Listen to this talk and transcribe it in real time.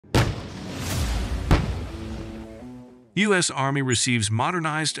U.S. Army receives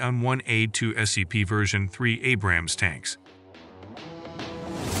modernized M1A2 SEPv3 Abrams tanks.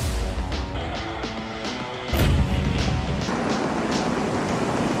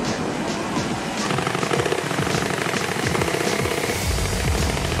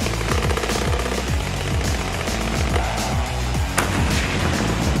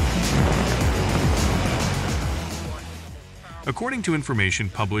 According to information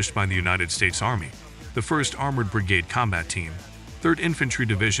published by the United States Army, the 1st Armored Brigade Combat Team, 3rd Infantry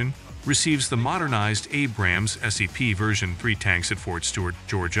Division, receives the modernized Abrams SEPv3 tanks at Fort Stewart,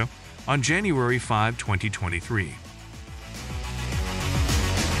 Georgia, on January 5, 2023.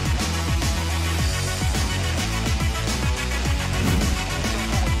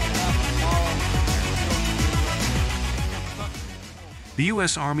 The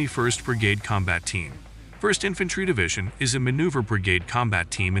U.S. Army 1st Brigade Combat Team, 1st Infantry Division, is a maneuver brigade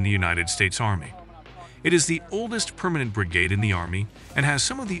combat team in the United States Army. It is the oldest permanent brigade in the Army and has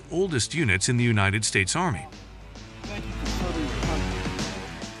some of the oldest units in the United States Army.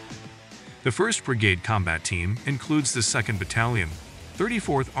 The 1st Brigade Combat Team includes the 2nd Battalion,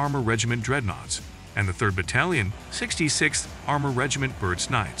 34th Armor Regiment Dreadnoughts, and the 3rd Battalion, 66th Armor Regiment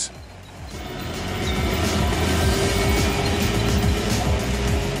Birds Knights.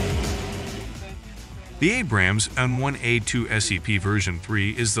 The Abrams M1A2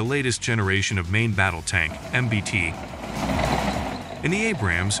 SEPv3 is the latest generation of main battle tank, MBT, in the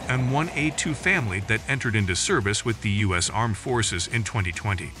Abrams M1A2 family that entered into service with the U.S. Armed Forces in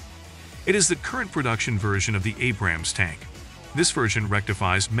 2020. It is the current production version of the Abrams tank. This version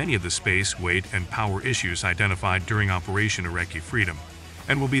rectifies many of the space, weight, and power issues identified during Operation Iraqi Freedom,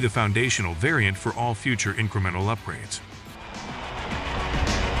 and will be the foundational variant for all future incremental upgrades.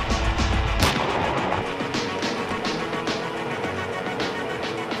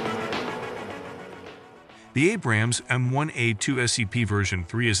 The Abrams M1A2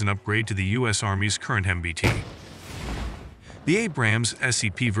 SEPv3 is an upgrade to the U.S. Army's current MBT. The Abrams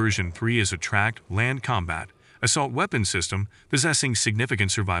SEPv3 is a tracked, land combat, assault weapon system possessing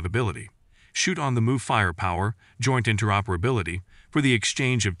significant survivability, shoot-on-the-move firepower, joint interoperability for the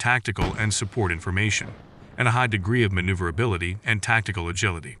exchange of tactical and support information, and a high degree of maneuverability and tactical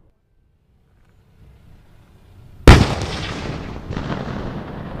agility.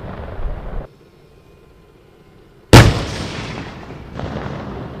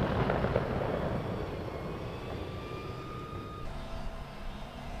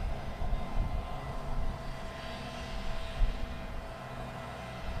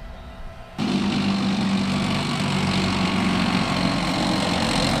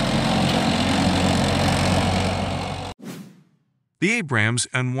 The Abrams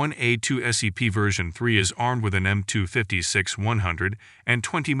M1A2 SEPv3 is armed with an M256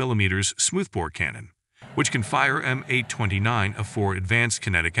 120mm smoothbore cannon, which can fire M829 for advanced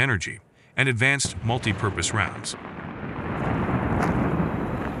kinetic energy and advanced multi-purpose rounds.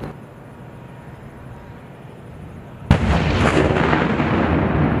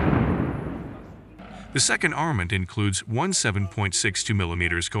 The second armament includes one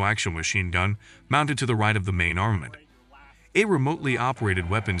 7.62mm coaxial machine gun mounted to the right of the main armament, a remotely operated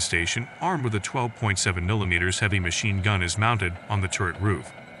weapon station armed with a 12.7mm heavy machine gun is mounted on the turret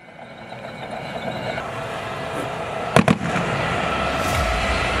roof.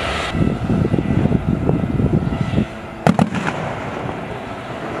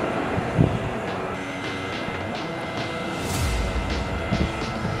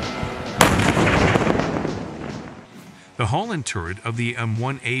 The hull and turret of the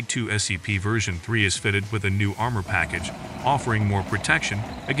M1A2 SEPv3 is fitted with a new armor package, offering more protection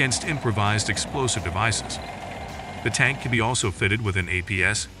against improvised explosive devices. The tank can be also fitted with an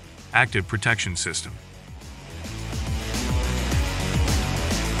APS, active protection system.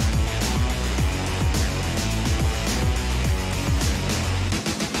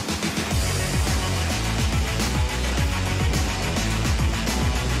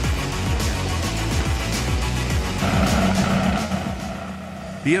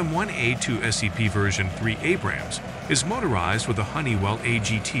 The M1A2 SEPv3 Abrams is motorized with a Honeywell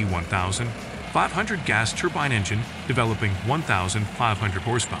AGT-1000 500 gas turbine engine developing 1,500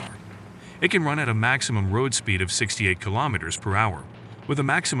 horsepower. It can run at a maximum road speed of 68 km per hour, with a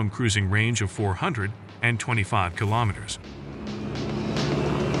maximum cruising range of 425 kilometers.